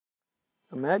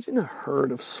Imagine a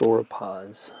herd of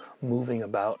sauropods moving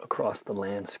about across the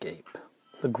landscape,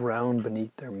 the ground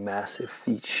beneath their massive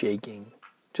feet shaking,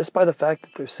 just by the fact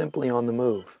that they're simply on the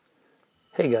move.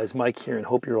 Hey guys, Mike here, and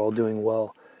hope you're all doing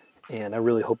well, and I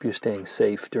really hope you're staying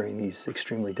safe during these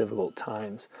extremely difficult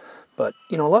times. But,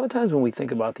 a lot of times when we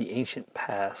think about the ancient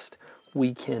past,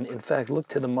 we can in fact look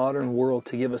to the modern world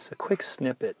to give us a quick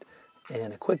snippet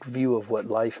and a quick view of what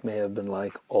life may have been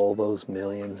like all those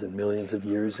millions and millions of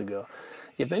years ago.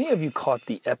 If any of you caught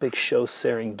the epic show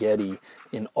Serengeti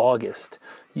in August,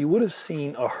 you would have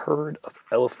seen a herd of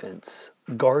elephants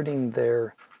guarding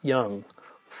their young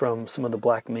from some of the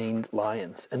black-maned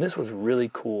lions. And this was really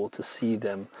cool to see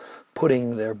them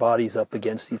putting their bodies up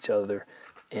against each other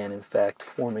and in fact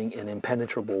forming an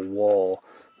impenetrable wall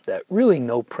that really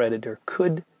no predator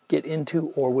could get into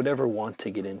or would ever want to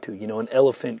get into. An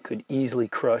elephant could easily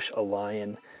crush a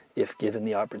lion if given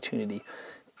the opportunity.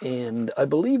 And I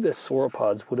believe that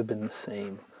sauropods would have been the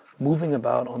same, moving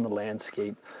about on the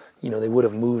landscape. They would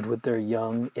have moved with their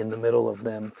young in the middle of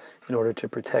them in order to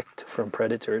protect from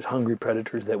predators, hungry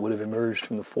predators that would have emerged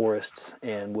from the forests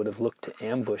and would have looked to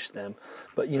ambush them.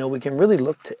 But, we can really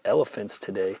look to elephants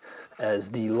today as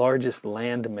the largest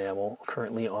land mammal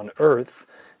currently on Earth,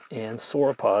 and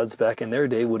sauropods back in their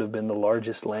day would have been the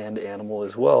largest land animal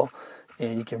as well.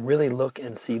 And you can really look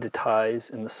and see the ties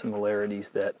and the similarities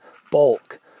that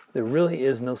bulk. There really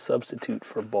is no substitute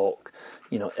for bulk.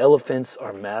 Elephants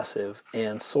are massive,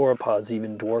 and sauropods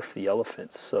even dwarf the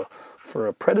elephants. So for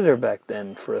a predator back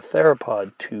then, for a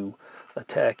theropod to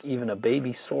attack even a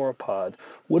baby sauropod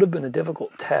would have been a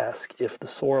difficult task if the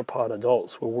sauropod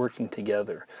adults were working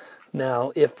together.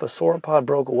 Now, if a sauropod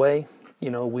broke away, we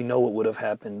know what would have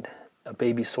happened. A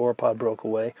baby sauropod broke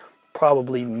away,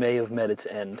 probably may have met its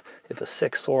end. If a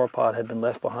sick sauropod had been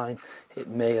left behind, it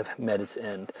may have met its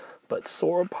end. But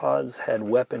sauropods had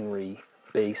weaponry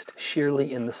based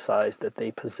sheerly in the size that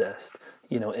they possessed.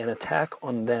 An attack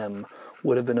on them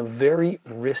would have been a very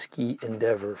risky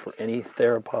endeavor for any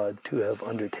theropod to have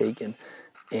undertaken,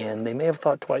 and they may have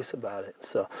thought twice about it.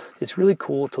 So it's really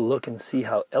cool to look and see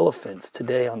how elephants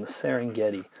today on the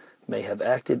Serengeti may have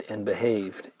acted and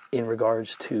behaved in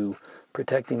regards to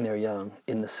protecting their young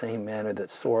in the same manner that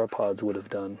sauropods would have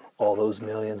done all those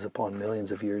millions upon millions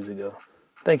of years ago.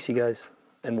 Thanks, you guys,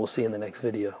 and we'll see you in the next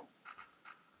video.